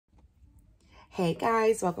Hey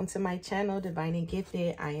guys, welcome to my channel, Divine and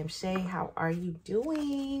Gifted. I am Shay. How are you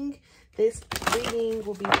doing? This reading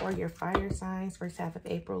will be for your fire signs, first half of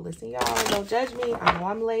April. Listen, y'all, don't judge me. I know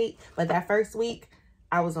I'm late, but that first week,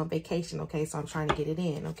 I was on vacation, okay? So I'm trying to get it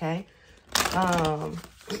in, okay?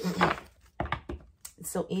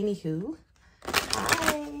 So anywho,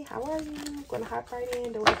 hi, how are you? I'm gonna hop right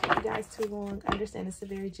in. Don't want to keep you guys too long. I understand it's a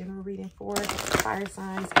very general reading for fire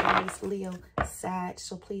signs, Aries, Leo, Sag.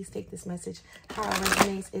 So please take this message how it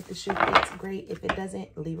resonates. If the shoe fits, great. If it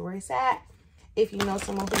doesn't, leave it where it's at. If you know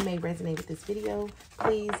someone who may resonate with this video,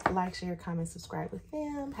 please like, share, comment, subscribe with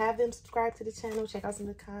them. Have them subscribe to the channel. Check out some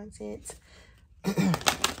of the content.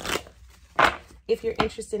 If you're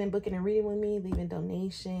interested in booking a reading with me, leaving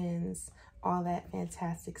donations, all that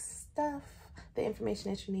fantastic stuff, the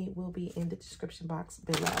information that you need will be in the description box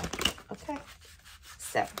below. Okay,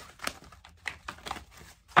 so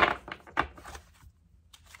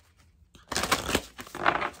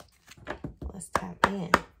let's tap in.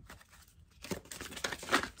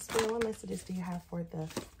 So what messages do you have for the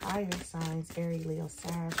fire signs, Aries, Leo,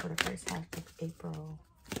 Sag, for the first half of April?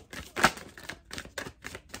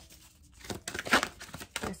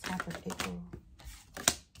 First half of April.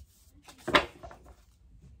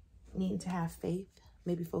 Needing to have faith,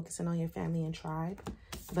 maybe focusing on your family and tribe,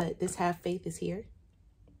 but this have faith is here.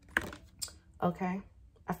 Okay,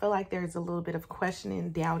 I feel like there's a little bit of questioning,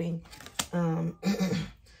 doubting,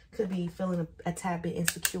 could be feeling a tad bit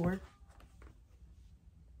insecure.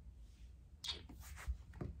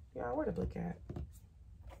 Yeah, where the book at?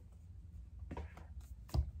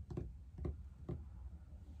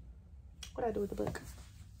 What I do with the book?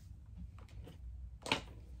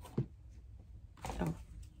 Oh.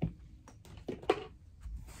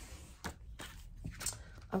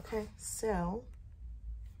 Okay, so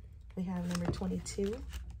we have number 22.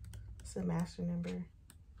 It's a master number.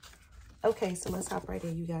 Okay, so let's hop right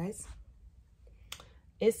in, you guys.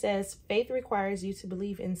 It says, faith requires you to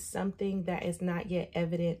believe in something that is not yet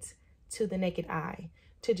evident to the naked eye.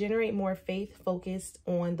 To generate more faith, focused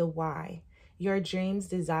on the why, your dreams,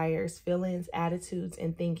 desires, feelings, attitudes,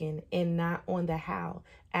 and thinking, and not on the how,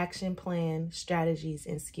 action plan, strategies,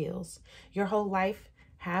 and skills. Your whole life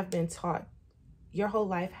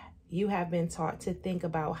you have been taught to think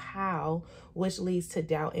about how, which leads to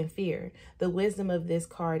doubt and fear. The wisdom of this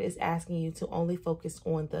card is asking you to only focus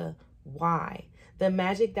on the why. The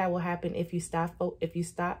magic that will happen if you stop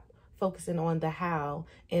focusing on the how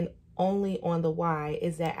and only on the why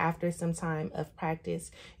is that after some time of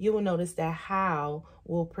practice, you will notice that how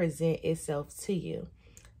will present itself to you.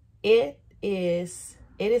 It is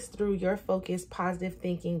through your focused, positive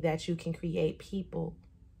thinking that you can create people,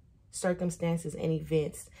 circumstances, and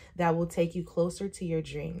events that will take you closer to your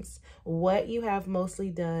dreams. What have you mostly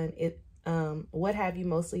done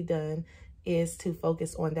is to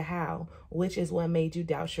focus on the how, which is what made you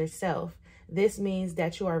doubt yourself. This means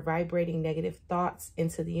that you are vibrating negative thoughts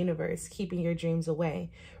into the universe, keeping your dreams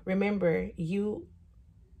away. Remember, you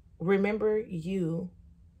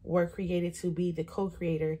were created to be the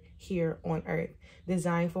co-creator here on earth,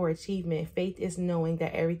 designed for achievement. Faith is knowing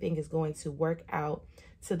that everything is going to work out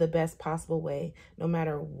to the best possible way, no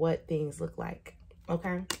matter what things look like.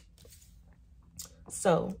 Okay?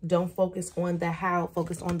 So don't focus on the how,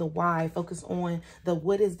 focus on the why, focus on the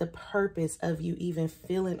what is the purpose of you even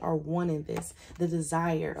feeling or wanting this, the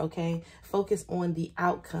desire, okay? Focus on the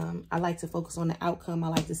outcome. I like to focus on the outcome. I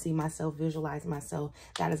like to see myself, visualize myself.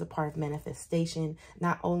 That is a part of manifestation.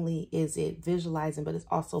 Not only is it visualizing, but it's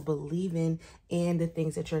also believing in the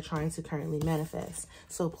things that you're trying to currently manifest.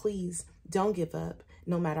 So please don't give up.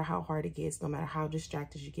 No matter how hard it gets, no matter how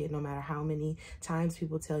distracted you get, no matter how many times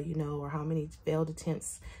people tell you no, or how many failed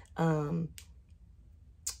attempts, in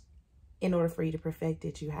order for you to perfect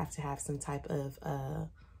it, you have to have some type of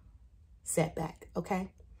setback, okay?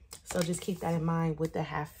 So just keep that in mind with the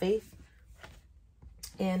have faith.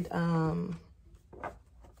 And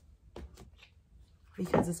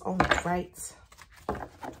because it's only right,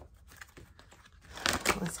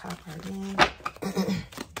 let's hop right in.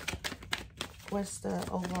 What's the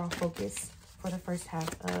overall focus for the first half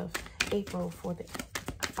of April for the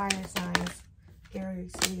fire signs,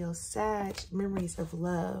 Aries, Leo, Sag? Memories of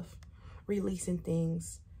love, releasing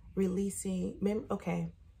things,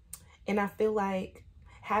 okay. And I feel like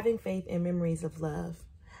having faith in memories of love,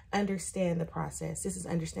 understand the process. This is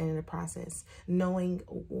understanding the process, knowing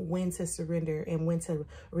when to surrender and when to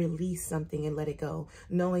release something and let it go,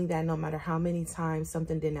 knowing that no matter how many times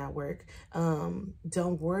something did not work,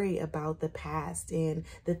 don't worry about the past and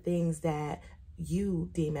the things that you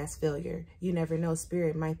deem as failure. You never know.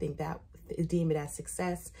 Spirit might think deem it as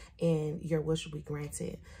success, and your wish will be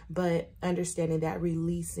granted. But understanding that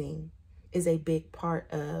releasing is a big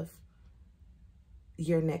part of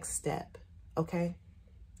your next step, okay?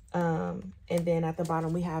 And then at the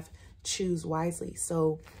bottom we have choose wisely.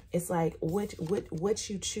 So it's like what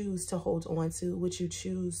you choose to hold on to, what you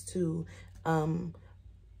choose to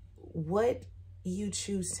what you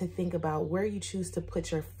choose to think about, where you choose to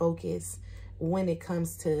put your focus when it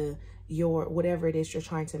comes to your whatever it is you're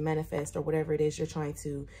trying to manifest, or whatever it is you're trying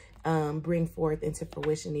to bring forth into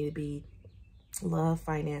fruition. Need to be love,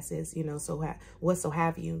 finances, you know, so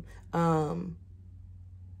have you.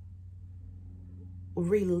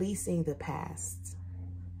 Releasing the past,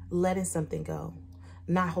 letting something go,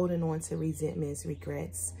 not holding on to resentments,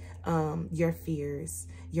 regrets, your fears,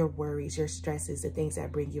 your worries, your stresses, the things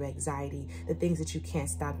that bring you anxiety, the things that you can't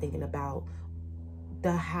stop thinking about,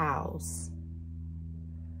 the hows.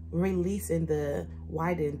 Releasing the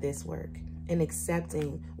why didn't this work, and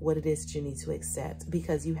accepting what it is that you need to accept,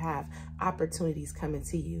 because you have opportunities coming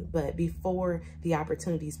to you. But before the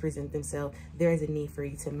opportunities present themselves, there is a need for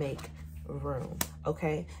you to make room,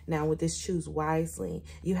 okay? Now with this choose wisely,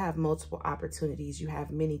 you have multiple opportunities, you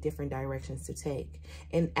have many different directions to take,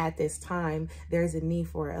 and at this time there's a need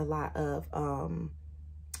for a lot of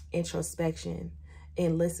introspection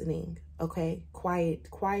and listening, okay?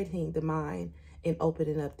 Quieting the mind and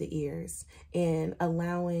opening up the ears, and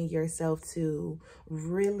allowing yourself to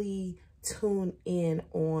really tune in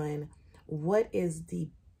on what is the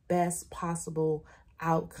best possible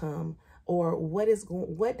outcome, or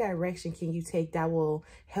what direction can you take that will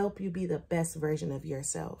help you be the best version of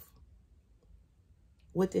yourself.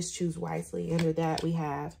 With this choose wisely, under that we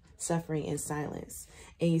have suffering in silence.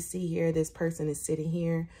 And you see here, this person is sitting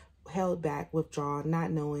here held back, withdrawn,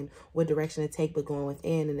 not knowing what direction to take, but going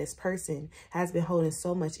within. And this person has been holding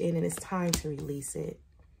so much in, and it's time to release it.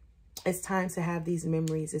 It's time to have these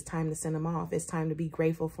memories. It's time to send them off. It's time to be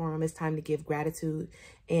grateful for them. It's time to give gratitude.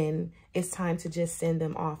 And it's time to just send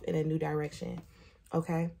them off in a new direction.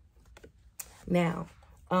 Okay? Now,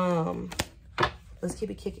 let's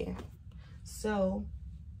keep it kicking. So,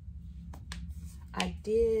 I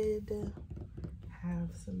did have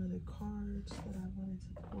some other cards that I wanted to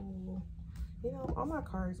pull. You know, all my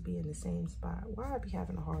cards be in the same spot. Why I be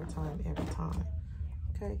having a hard time every time?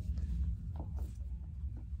 Okay?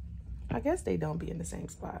 I guess they don't be in the same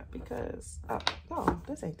spot because, oh, no,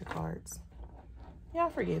 this ain't the cards. Y'all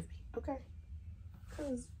forgive me, okay?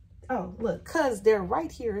 Because, oh, look, because they're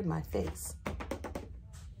right here in my face.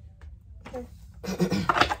 Okay.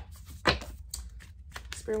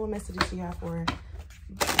 Spirit, what messages do you have for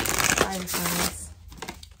fire signs?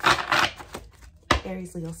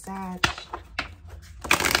 Aries, Leo, Sag.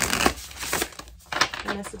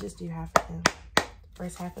 What messages do you have for them?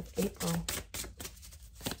 First half of April.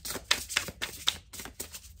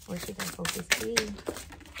 Where should their focus be?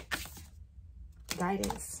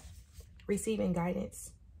 Guidance. Receiving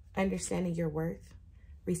guidance. Understanding your worth.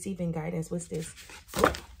 Receiving guidance. What's this?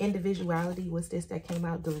 Individuality. What's this that came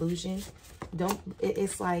out? Delusion.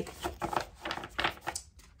 It's like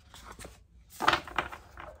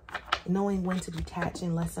knowing when to detach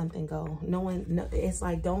and let something go. It's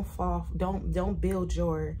like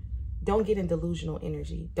don't get in delusional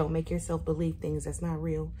energy. Don't make yourself believe things that's not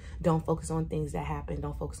real. Don't focus on things that happen.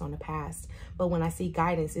 Don't focus on the past. But when I see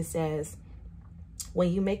guidance, it says,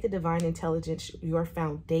 when you make the divine intelligence your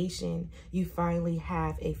foundation, you finally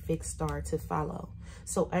have a fixed star to follow.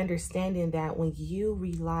 So understanding that when you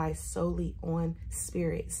rely solely on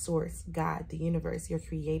spirit, source, God, the universe, your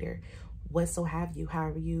creator, whatso have you,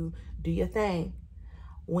 however you do your thing,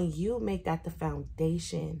 when you make that the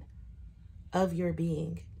foundation of your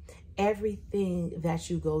being, everything that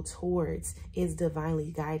you go towards is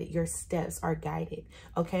divinely guided. Your steps are guided,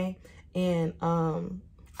 okay? And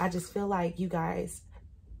I just feel like you guys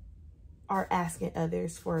are asking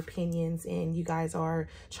others for opinions, and you guys are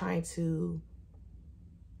trying to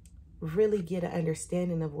really get an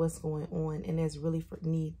understanding of what's going on, and there's really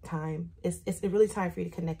time. It's really time for you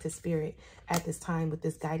to connect to spirit at this time with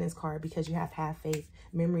this guidance card, because you have faith,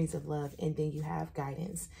 memories of love, and then you have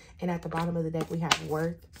guidance. And at the bottom of the deck we have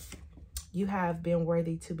worth. You have been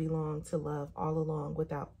worthy to belong to love all along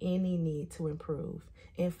without any need to improve.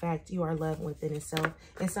 In fact, you are loved within itself.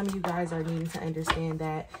 And some of you guys are needing to understand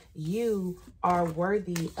that you are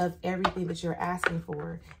worthy of everything that you're asking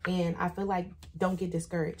for. And I feel like don't get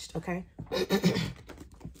discouraged, okay?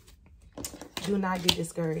 Do not get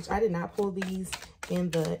discouraged. I did not pull these in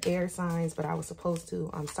the air signs, but I was supposed to.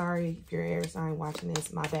 I'm sorry if you're an air sign watching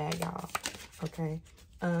this. My bad, y'all. Okay?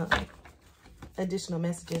 additional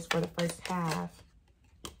messages for the first half.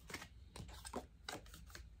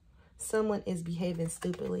 someone is behaving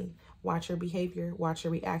stupidly. Watch your behavior. Watch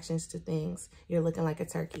your reactions to things. You're looking like a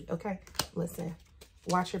turkey. Okay, listen.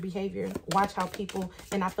 Watch your behavior. Watch how people,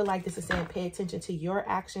 and I feel like this is saying pay attention to your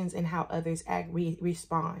actions and how others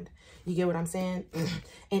respond. You get what I'm saying?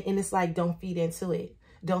 And it's like, don't feed into it.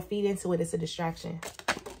 Don't feed into it. It's a distraction.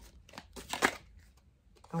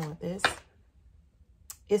 I want this.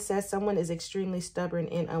 It says someone is extremely stubborn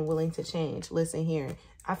and unwilling to change. Listen here.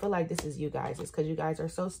 I feel like this is you guys. It's because you guys are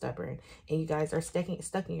so stubborn and you guys are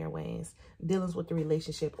stuck in your ways. Dealing with the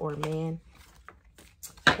relationship or man.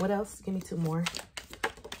 What else? Give me 2 more.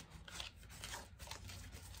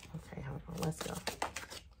 Okay, hold on. Let's go.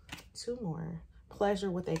 2 more.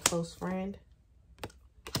 Pleasure with a close friend.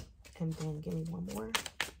 And then give me 1 more.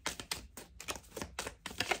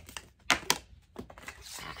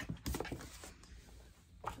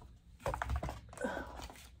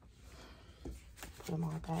 Put them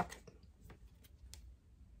all back.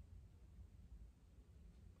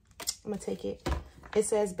 I'm going to take it. It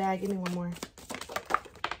says bag. Give me 1 more.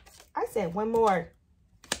 I said 1 more.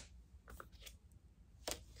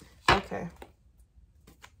 Okay.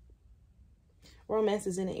 Romance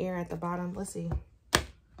is in the air at the bottom. Let's see.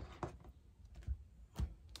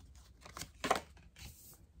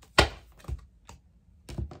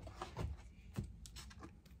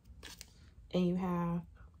 And you have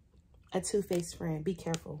a two-faced friend. Be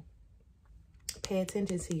careful. Pay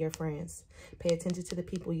attention to your friends. Pay attention to the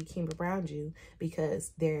people you keep around you,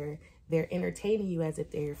 because they're entertaining you as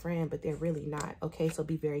if they're your friend, but they're really not. Okay, so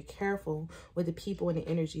be very careful with the people and the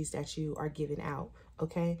energies that you are giving out.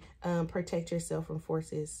 Okay, protect yourself from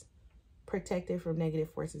forces. Protect it from negative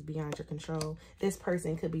forces beyond your control. This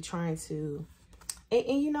person could be trying to.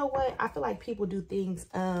 And you know what? I feel like people do things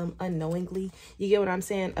unknowingly. You get what I'm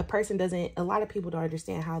saying? A lot of people don't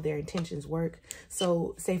understand how their intentions work.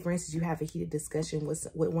 So say, for instance, you have a heated discussion with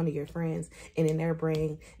one of your friends, and in their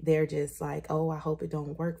brain, they're just like, oh, I hope it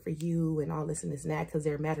don't work for you and all this and this and that, because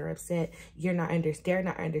they're mad or upset. They're not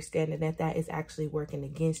understanding that that is actually working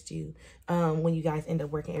against you when you guys end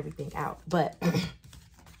up working everything out. But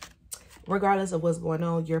regardless of what's going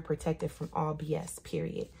on, you're protected from all BS,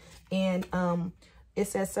 period. And it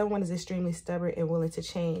says someone is extremely stubborn and willing to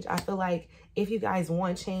change. I feel like if you guys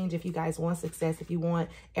want change, if you guys want success, if you want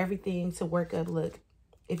everything to work up, look,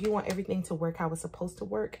 if you want everything to work how it's supposed to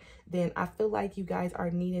work, then I feel like you guys are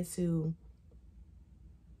needing to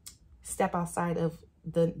step outside of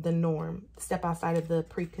the norm, step outside of the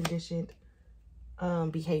preconditioned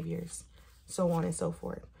behaviors, so on and so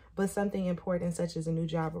forth. But something important such as a new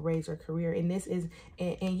job, a raise, or career. And this is,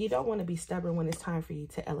 and you don't want to be stubborn when it's time for you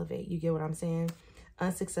to elevate. You get what I'm saying?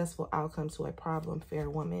 Unsuccessful outcome to a problem, fair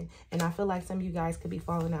woman. And I feel like some of you guys could be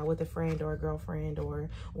falling out with a friend or a girlfriend or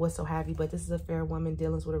what so have you. But this is a fair woman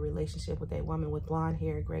dealing with a relationship with a woman with blonde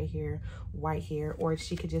hair, gray hair, white hair, or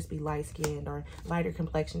she could just be light-skinned or lighter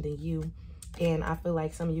complexion than you. And I feel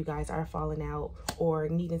like some of you guys are falling out or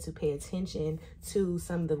needing to pay attention to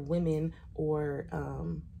some of the women or,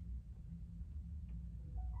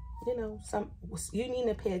 you know, you need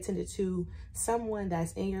to pay attention to someone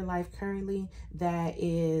that's in your life currently that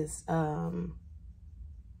is,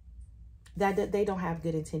 that they don't have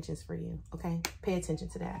good intentions for you. Okay. Pay attention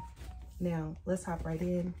to that. Now let's hop right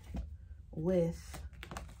in with,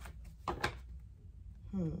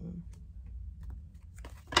 who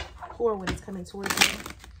or what is coming towards you?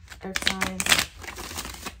 Earth signs,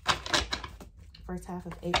 first half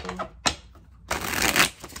of April.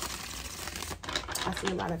 I see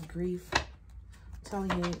a lot of grief. I'm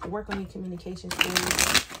telling you, work on your communication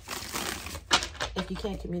skills. If you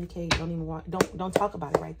can't communicate, don't talk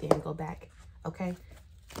about it right there and go back. Okay?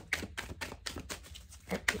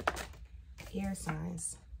 Air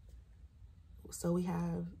signs. So we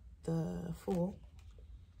have the Fool.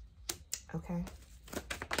 Okay.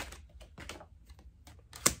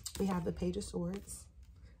 We have the Page of Swords.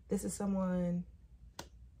 This is someone.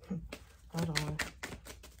 Hold on.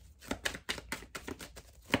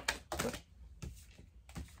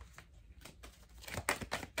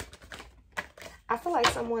 I feel like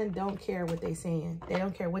someone don't care what they saying. They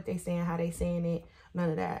don't care what they saying, how they saying it, none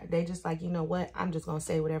of that. They just like, you know what? I'm just going to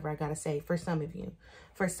say whatever I got to say. For some of you.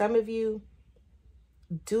 For some of you,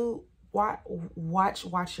 do watch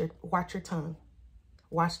your tongue.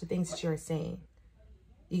 Watch the things that you're saying.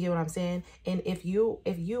 You get what I'm saying? And if you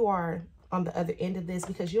are on the other end of this,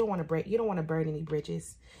 because you don't want to burn any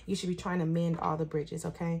bridges. You should be trying to mend all the bridges,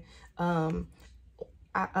 okay? And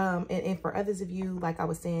for others of you, like I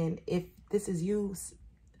was saying, if this is you,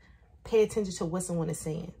 pay attention to what someone is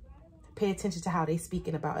saying. Pay attention to how they're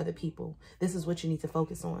speaking about other people. This is what you need to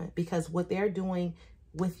focus on, because what they're doing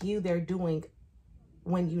with you, they're doing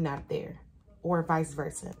when you're not there, or vice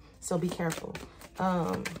versa. So be careful.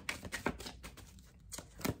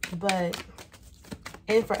 But,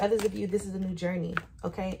 and for others of you, this is a new journey,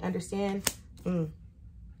 okay? Understand?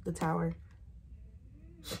 The Tower.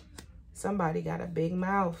 Somebody got a big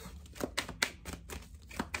mouth.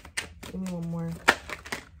 Give me one more.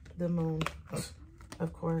 The Moon,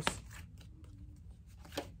 of course.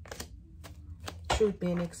 Truth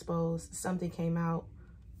being exposed. Something came out.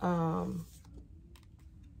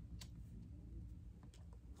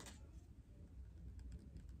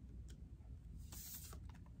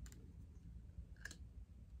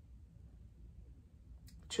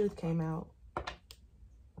 Truth came out.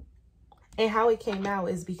 And how it came out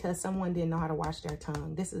is because someone didn't know how to watch their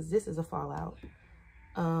tongue. This is a fallout.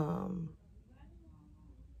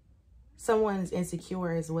 Someone's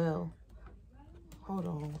insecure as well. Hold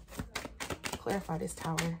on. Clarify this,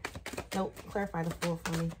 Tower. Nope. Clarify the Fool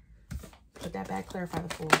for me. Put that back. Clarify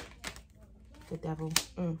the Fool. The Devil.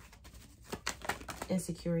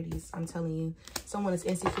 Insecurities. I'm telling you. Someone is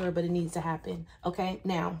insecure, but it needs to happen. Okay?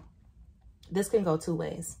 Now, this can go two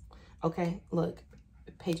ways. Okay? Look.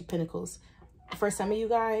 Page of Pentacles. For some of you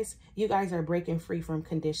guys are breaking free from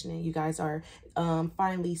conditioning. You guys are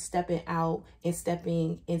finally stepping out and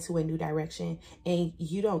stepping into a new direction. And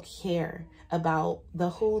you don't care about the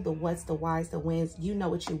who, the what's, the whys, the whens. You know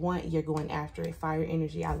what you want. You're going after it. Fire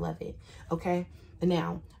energy. I love it. Okay.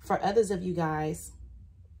 Now, for others of you guys,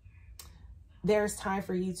 there's time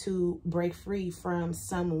for you to break free from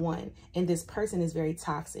someone. And this person is very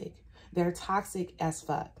toxic. They're toxic as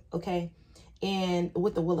fuck. Okay. And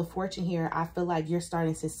with the Wheel of Fortune here, I feel like you're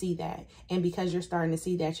starting to see that. And because you're starting to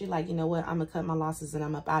see that, you're like, you know what? I'm going to cut my losses and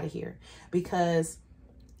I'm up out of here. Because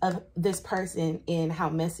of this person and how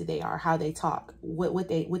messy they are, how they talk, what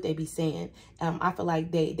they be saying. I feel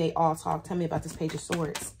like they all talk. Tell me about this Page of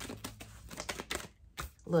Swords.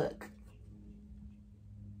 Look.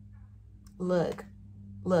 Look.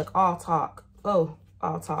 Look. All talk. Oh,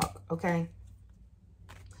 all talk. Okay.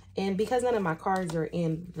 And because none of my cards are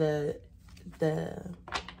in the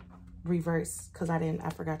reverse, because I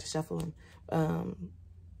forgot to shuffle them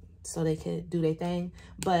so they could do their thing.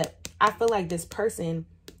 But I feel like this person,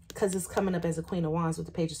 because it's coming up as a Queen of Wands with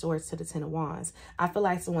the Page of Swords to the Ten of Wands, I feel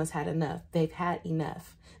like someone's had enough. They've had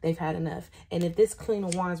enough. They've had enough. And if this Queen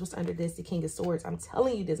of Wands was under this, the King of Swords, I'm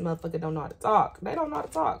telling you, this motherfucker don't know how to talk. They don't know how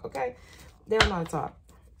to talk, okay? They don't know how to talk.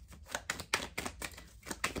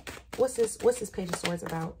 What's this Page of Swords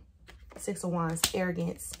about? Six of Wands.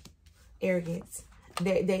 Arrogance. Arrogance.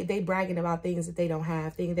 They bragging about things that they don't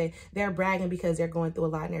have. They're bragging because they're going through a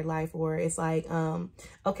lot in their life, or it's like,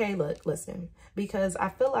 okay, look, listen, because I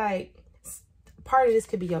feel like part of this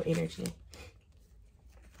could be your energy.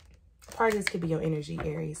 Part of this could be your energy,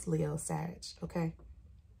 Aries, Leo, Sag, okay?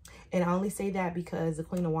 And I only say that because the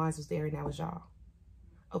Queen of Wands was there and that was y'all,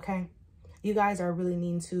 okay? You guys are really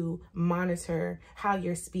needing to monitor how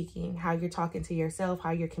you're speaking, how you're talking to yourself,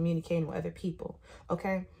 how you're communicating with other people,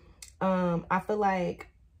 okay? I feel like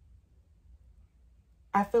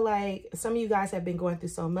some of you guys have been going through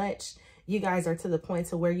so much. You guys are to the point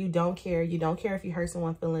to where you don't care. You don't care if you hurt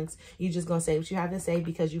someone's feelings. You're just going to say what you have to say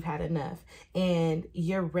because you've had enough. And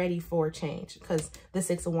you're ready for change because the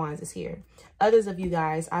Six of Wands is here. Others of you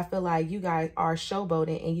guys, I feel like you guys are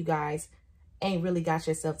showboating and you guys ain't really got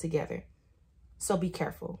yourself together. So be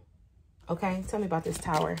careful. Okay? Tell me about this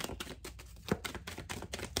Tower.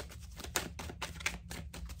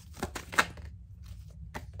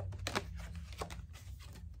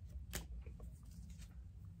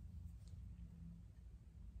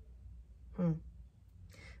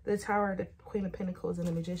 The Tower, the Queen of Pentacles, and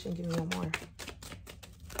the Magician. Give me one more.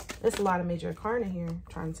 There's a lot of major arcana here. I'm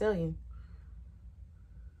trying to tell you.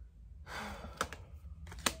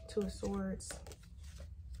 Two of Swords.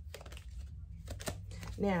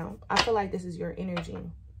 Now, I feel like this is your energy.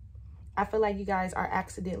 I feel like you guys are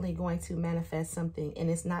accidentally going to manifest something, and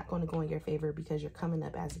it's not going to go in your favor because you're coming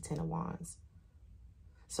up as a Ten of Wands.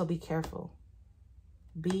 So be careful.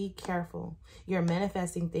 Be careful. You're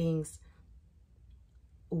manifesting things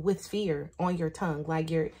with fear on your tongue, like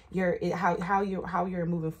how you're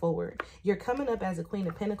moving forward. You're coming up as a Queen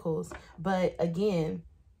of Pentacles, but again,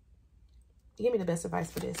 give me the best advice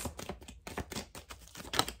for this.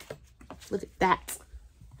 Look at that.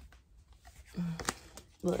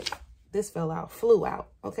 Look, this flew out.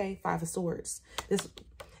 Okay, Five of Swords.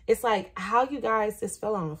 It's like how you guys, this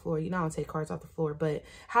fell on the floor. You know, I don't take cards off the floor, but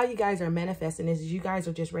how you guys are manifesting this is you guys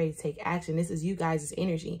are just ready to take action. This is you guys'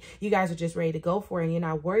 energy. You guys are just ready to go for it, and you're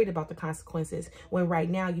not worried about the consequences, when right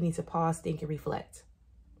now you need to pause, think, and reflect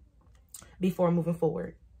before moving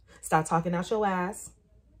forward. Stop talking out your ass,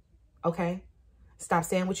 okay? Stop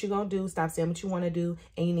saying what you're going to do. Stop saying what you want to do.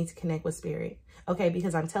 And you need to connect with spirit. Okay,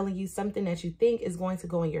 because I'm telling you, something that you think is going to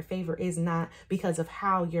go in your favor is not, because of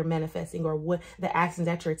how you're manifesting or what the actions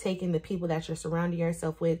that you're taking, the people that you're surrounding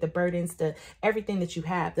yourself with, the burdens, the everything that you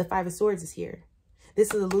have. The Five of Swords is here.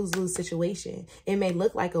 This is a lose-lose situation. It may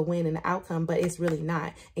look like a win and an outcome, but it's really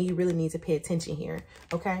not. And you really need to pay attention here.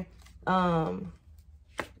 Okay.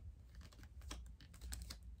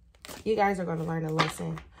 You guys are going to learn a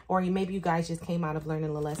lesson. Or maybe you guys just came out of learning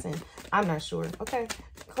a lesson. I'm not sure. Okay.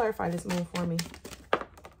 Clarify this moon for me.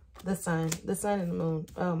 The sun and the moon.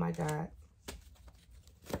 Oh my God.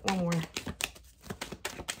 One more.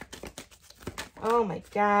 Oh my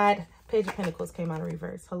God. Page of Pentacles came out of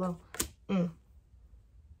reverse. Hello.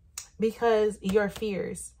 Because your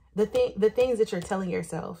fears, the things that you're telling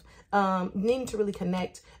yourself, needing to really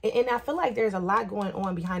connect. And I feel like there's a lot going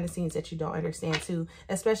on behind the scenes that you don't understand too,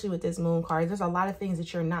 especially with this moon card. There's a lot of things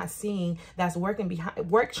that you're not seeing that's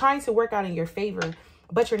trying to work out in your favor,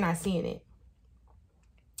 but you're not seeing it.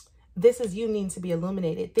 This is you needing to be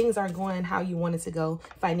illuminated. Things aren't going how you want it to go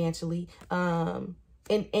financially.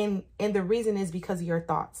 And the reason is because of your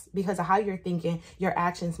thoughts, because of how you're thinking, your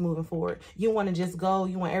actions moving forward. You want to just go,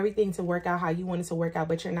 you want everything to work out how you want it to work out,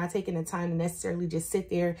 but you're not taking the time to necessarily just sit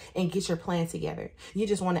there and get your plan together. You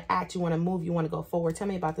just want to act, you want to move, you want to go forward. Tell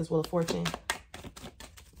me about this Wheel of Fortune.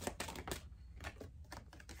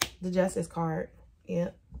 The Justice card.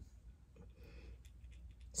 Yep.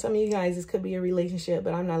 Some of you guys, this could be a relationship,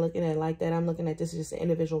 but I'm not looking at it like that. I'm looking at this as just an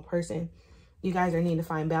individual person. You guys are needing to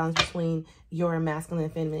find balance between your masculine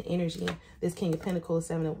and feminine energy. This King of Pentacles,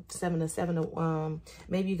 seven.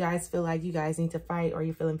 Maybe you guys feel like you guys need to fight, or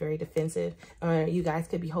you're feeling very defensive, or you guys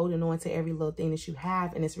could be holding on to every little thing that you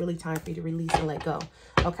have, and it's really time for you to release and let go.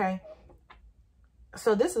 Okay.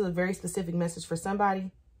 So this is a very specific message for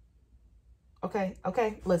somebody. Okay.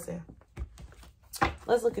 Okay. Listen,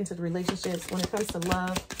 let's look into the relationships when it comes to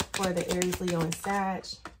love for the Aries, Leo, and Sag.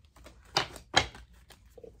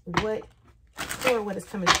 What is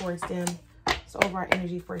coming towards them? So over our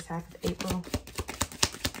energy first half of April.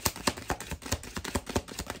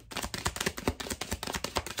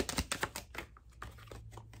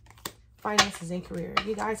 Finances and career.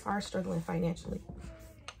 You guys are struggling financially.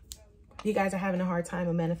 You guys are having a hard time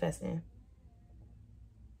of manifesting.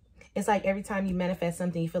 It's like every time you manifest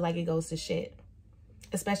something, you feel like it goes to shit.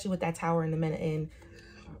 Especially with that Tower in the minute. And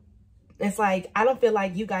it's like, I don't feel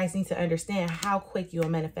like you guys need to understand how quick you'll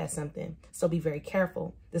manifest something. So be very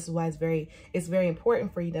careful. This is why it's very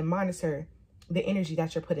important for you to monitor the energy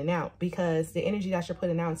that you're putting out, because the energy that you're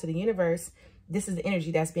putting out into the universe, this is the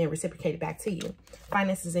energy that's being reciprocated back to you.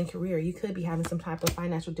 Finances and career. You could be having some type of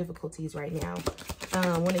financial difficulties right now.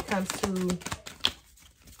 When it comes to,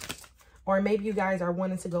 or maybe you guys are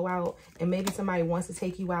wanting to go out and maybe somebody wants to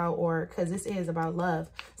take you out, or because this is about love.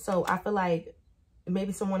 So I feel like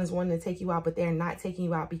maybe someone is wanting to take you out, but they're not taking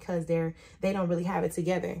you out because they don't really have it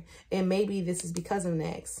together. And maybe this is because of an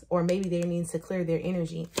ex, or maybe they need to clear their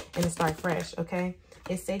energy and to start fresh. Okay.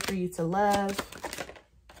 It's safe for you to love,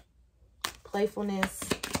 playfulness,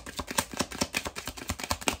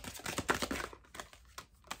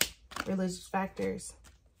 religious factors.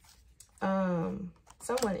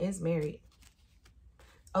 Someone is married.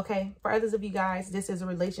 Okay, for others of you guys, this is a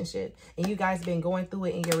relationship, and you guys been going through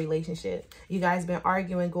it in your relationship. You guys been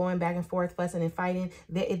arguing, going back and forth, fussing and fighting.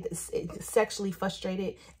 It's sexually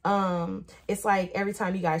frustrated. It's like every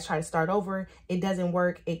time you guys try to start over, it doesn't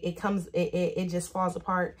work. It just falls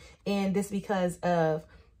apart, and this because of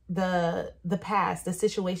the past, the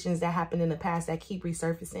situations that happened in the past that keep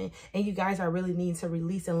resurfacing, and you guys are really needing to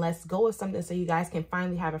release and let go of something so you guys can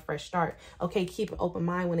finally have a fresh start. Okay, keep an open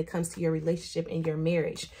mind when it comes to your relationship and your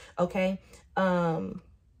marriage. Okay,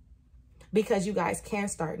 because you guys can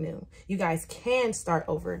start new, you guys can start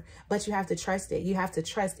over, but you have to trust it. You have to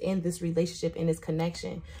trust in this relationship, in this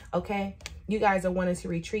connection. Okay, you guys are wanting to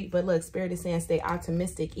retreat, but look, Spirit is saying stay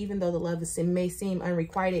optimistic. Even though the love may seem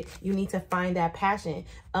unrequited, you need to find that passion.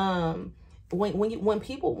 When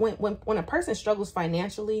a person struggles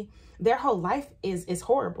financially, their whole life is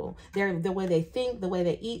horrible. The way they think, the way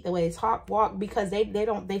they eat, the way they talk, walk, because they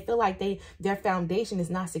feel like their foundation is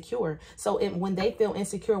not secure. So when they feel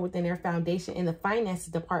insecure within their foundation in the finances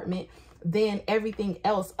department, then everything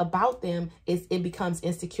else about them it becomes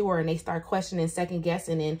insecure, and they start questioning, second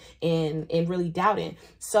guessing, and really doubting.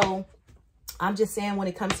 So I'm just saying, when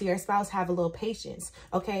it comes to your spouse, have a little patience,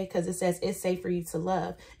 okay? Because it says it's safe for you to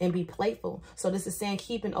love and be playful. So this is saying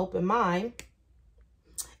keep an open mind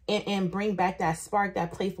and bring back that spark,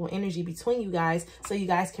 that playful energy between you guys, so you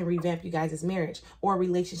guys can revamp you guys' marriage or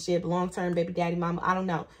relationship, long-term, baby daddy, mama, I don't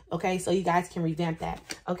know, okay? So you guys can revamp that,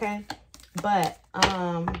 okay? But,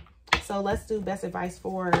 so let's do best advice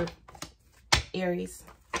for Aries.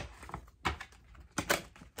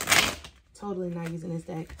 Totally not using this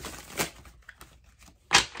deck.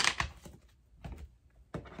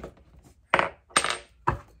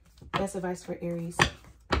 Best advice for Aries.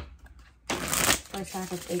 First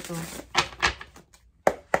half of April.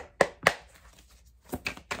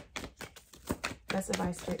 Best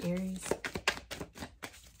advice for Aries.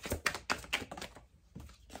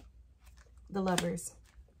 The Lovers.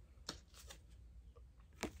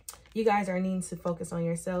 You guys are needing to focus on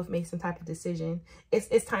yourself, make some type of decision.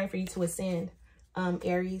 It's time for you to ascend.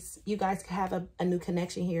 Aries, you guys have a new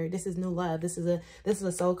connection here. This is new love. This is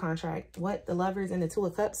a soul contract. What? The Lovers and the Two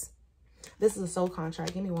of Cups? This is a soul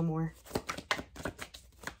contract. Give me one more.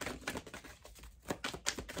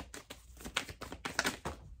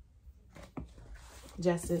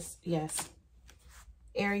 Justice, yes.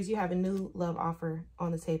 Aries, you have a new love offer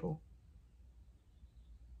on the table.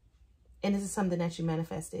 And this is something that you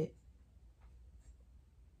manifested.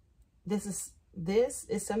 This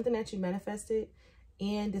is something that you manifested.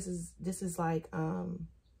 And this is like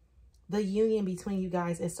the union between you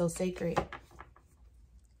guys is so sacred.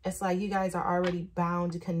 It's like you guys are already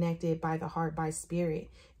bound and connected by the heart, by spirit.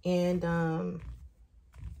 And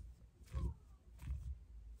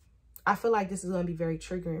I feel like this is going to be very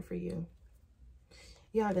triggering for you.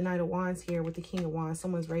 You have the Knight of Wands here with the King of Wands.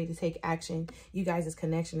 Someone's ready to take action. You guys'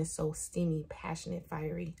 connection is so steamy, passionate,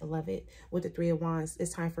 fiery. I love it. With the Three of Wands,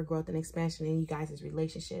 it's time for growth and expansion in you guys'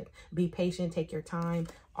 relationship. Be patient, take your time,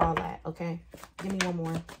 all that, okay? Give me one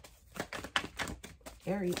more.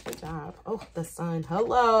 Aries, good job. Oh, the Sun.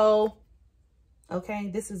 Hello. Okay,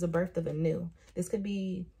 this is the birth of a new. This could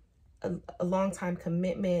be a long-time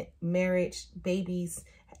commitment, marriage, babies,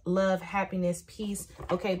 love, happiness, peace.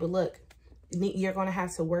 Okay, but look, you're going to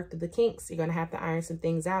have to work through the kinks. You're going to have to iron some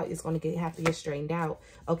things out. It's going to have to get straightened out.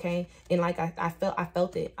 Okay. And like I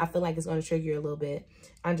felt it. I feel like it's going to trigger you a little bit.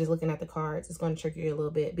 I'm just looking at the cards. It's going to trigger you a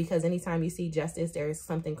little bit because anytime you see justice, there is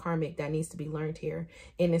something karmic that needs to be learned here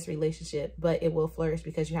in this relationship, but it will flourish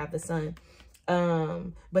because you have the Sun.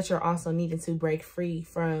 But you're also needing to break free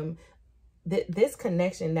from this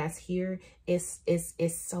connection that's here is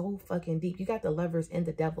so fucking deep. You got the Lovers and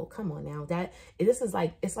the Devil. Come on now. This is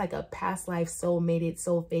like, it's like a past life, soul mated,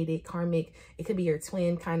 soul fated, karmic. It could be your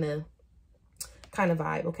twin kind of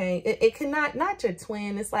vibe. Okay. It could not your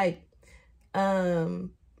twin. It's like that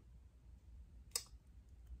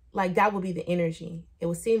would be the energy. It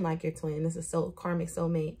would seem like your twin. This is so karmic,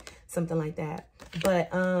 soulmate, something like that. But,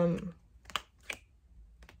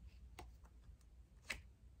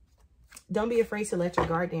 don't be afraid to let your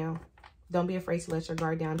guard down. Don't be afraid to let your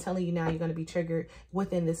guard down. I'm telling you now, you're going to be triggered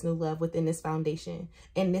within this new love, within this foundation.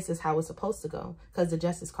 And this is how it's supposed to go because the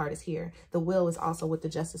Justice card is here. The Wheel is also with the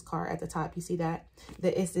Justice card at the top. You see that?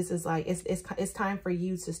 This is like, it's time for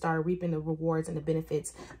you to start reaping the rewards and the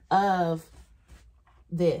benefits of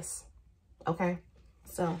this. Okay?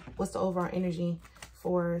 So what's the overall energy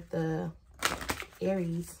for the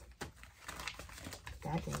Aries?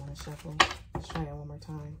 That didn't want to shuffle. Let's try that one more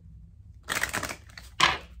time.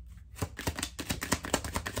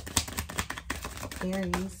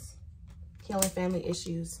 Aries, healing family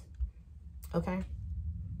issues, okay?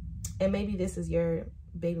 And maybe this is your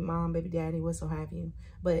baby mom, baby daddy, what so have you,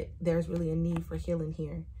 but there's really a need for healing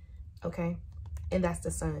here, okay? And that's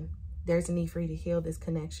the Sun. There's a need for you to heal this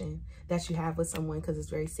connection that you have with someone because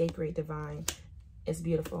it's very sacred, divine. It's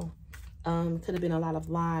beautiful. Could have been a lot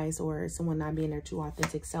of lies or someone not being their true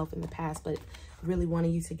authentic self in the past, but really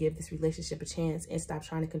wanting you to give this relationship a chance and stop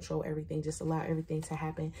trying to control everything. Just allow everything to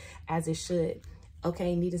happen as it should.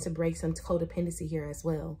 Okay, needing to break some codependency here as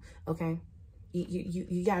well. Okay,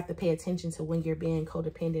 you have to pay attention to when you're being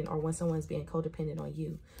codependent or when someone's being codependent on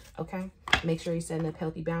you. Okay, make sure you're setting up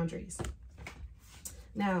healthy boundaries.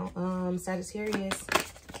 Now, Sagittarius,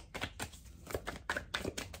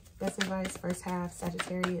 best advice, first half,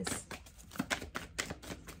 Sagittarius.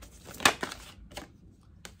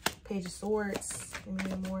 Page of Swords. Give me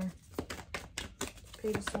one more.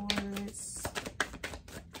 Page of Swords.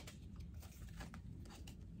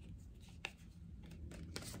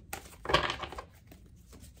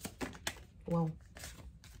 Whoa.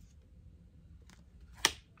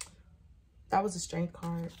 That was a Strength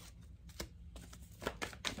card.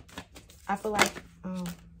 I feel like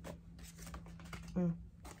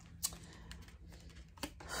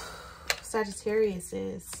Sagittarius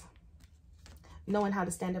is knowing how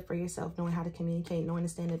to stand up for yourself, knowing how to communicate, knowing to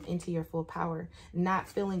stand up into your full power, not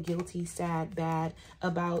feeling guilty, sad, bad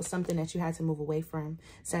about something that you had to move away from.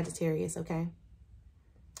 Sagittarius, okay?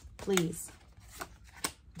 Please.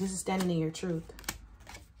 This is standing in your truth.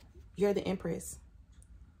 You're the Empress.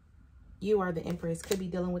 You are the Empress. Could be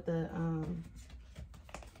dealing with the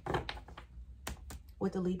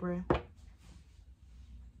Libra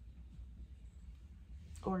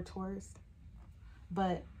or Taurus.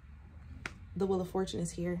 But the Wheel of Fortune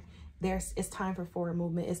is here. It's time for forward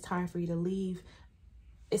movement. It's time for you to leave.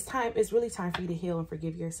 It's really time for you to heal and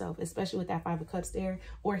forgive yourself, especially with that 5 of Cups there,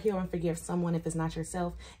 or heal and forgive someone if it's not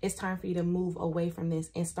yourself. It's time for you to move away from this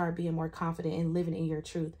and start being more confident and living in your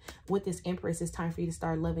truth. With this Empress, it's time for you to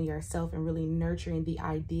start loving yourself and really nurturing the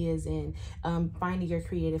ideas and finding your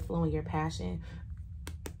creative flow and your passion.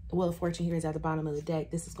 Wheel of Fortune here is at the bottom of the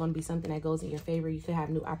deck. This is going to be something that goes in your favor. You could have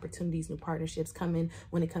new opportunities, new partnerships coming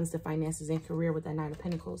when it comes to finances and career with that 9 of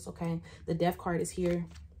Pentacles, okay? The Death card is here.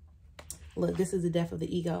 Look, this is the death of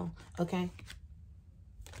the ego, okay?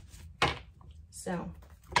 So,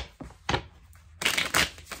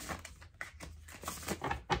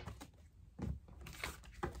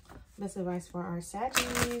 best advice for our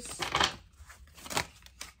Saggies.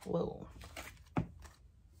 Whoa.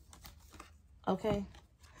 Okay.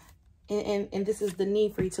 And this is the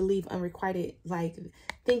need for you to leave unrequited, like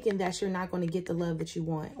thinking that you're not going to get the love that you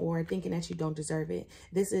want or thinking that you don't deserve it.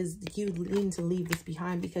 This is you needing to leave this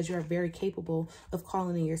behind because you're very capable of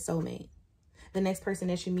calling in your soulmate. The next person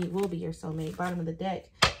that you meet will be your soulmate. Bottom of the deck,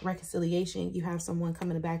 reconciliation. You have someone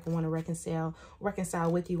coming back and want to reconcile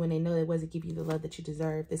with you when they know they wasn't give you the love that you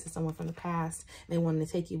deserve. This is someone from the past. They wanted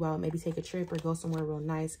to take you out, maybe take a trip or go somewhere real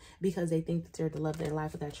nice because they think that they're the love of their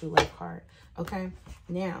life with that true love card. Okay,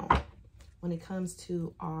 now when it comes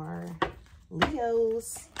to our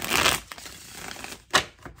Leos,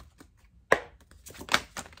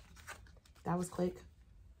 that was quick.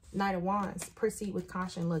 Knight of Wands, proceed with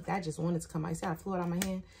caution. Look, that just wanted to come. I said I flew it out of my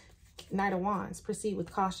hand. Knight of Wands, proceed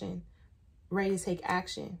with caution. Ready to take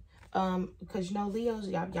action. Because you know, Leos,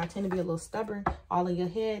 y'all tend to be a little stubborn. All in your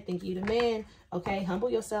head, think you the man. Okay, humble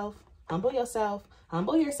yourself. Humble yourself.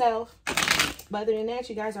 Humble yourself. But other than that,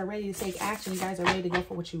 you guys are ready to take action. You guys are ready to go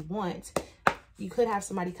for what you want. You could have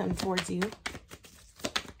somebody come towards you.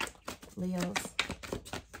 Leos.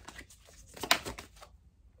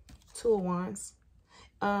 2 of Wands.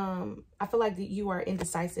 I feel like you are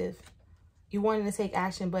indecisive. You wanting to take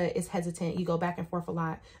action, but it's hesitant. You go back and forth a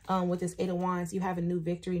lot. With this 8 of Wands, you have a new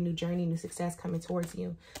victory, new journey, new success coming towards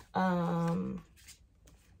you.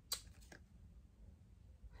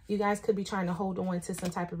 You guys could be trying to hold on to some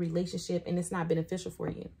type of relationship and it's not beneficial for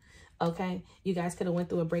you. Okay, you guys could have went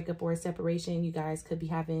through a breakup or a separation. You guys could be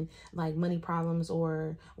having like money problems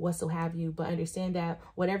or what so have you. But understand that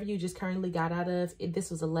whatever you just currently got out of, this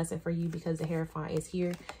was a lesson for you because the Hierophant is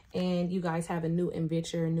here. And you guys have a new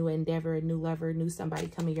adventure, a new endeavor, a new lover, new somebody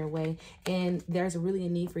coming your way. And there's really a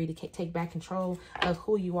need for you to take back control of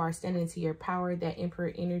who you are, standing into your power, that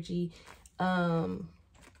Emperor energy.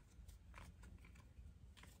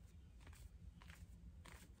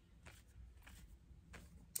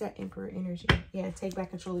 That Emperor energy. Yeah, take back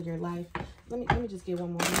control of your life. Let me just get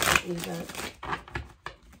one more. Let me just leave that.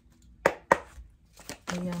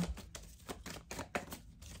 Yeah.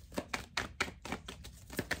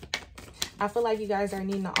 I feel like you guys are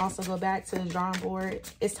needing to also go back to the drawing board.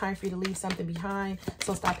 It's time for you to leave something behind.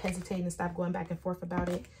 So stop hesitating and stop going back and forth about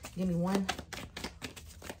it. Give me one.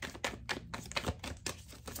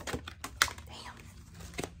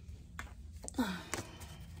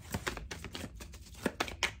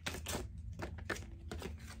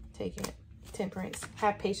 Take it. Temperance.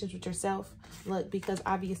 Have patience with yourself. Look, because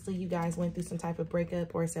obviously you guys went through some type of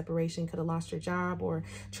breakup or a separation, could have lost your job or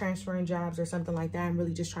transferring jobs or something like that. I'm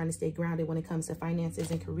really just trying to stay grounded when it comes to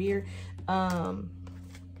finances and career. But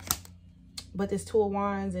this 2 of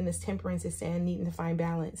Wands and this Temperance is saying needing to find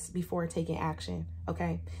balance before taking action.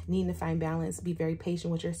 Okay, needing to find balance. Be very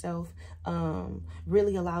patient with yourself.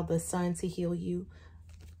 Really allow the sun to heal you.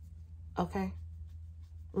 Okay.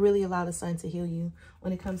 Really allow the sun to heal you.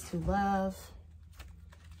 When it comes to love,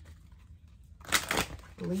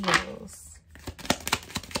 Leos.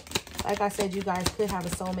 Like I said, you guys could have a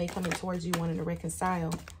soulmate coming towards you wanting to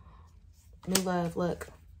reconcile. New love, look.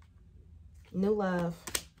 New love.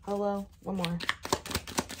 Hello, one more.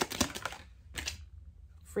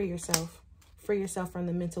 Free yourself. Free yourself from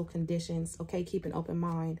the mental conditions, okay? Keep an open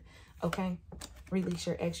mind, okay? Release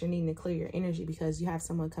your ex. You're needing to clear your energy because you have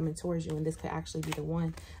someone coming towards you and this could actually be the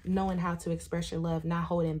one. Knowing how to express your love, not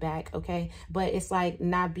holding back, okay? But it's like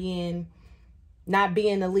not being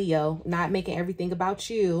a Leo, not making everything about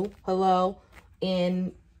you, hello,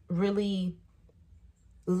 and really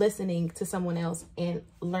listening to someone else and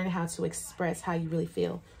learning how to express how you really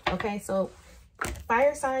feel, okay? So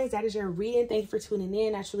Fire signs, that is your reading. Thank you for tuning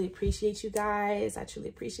in. I truly appreciate you guys.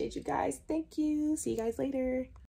 Thank you. See you guys later.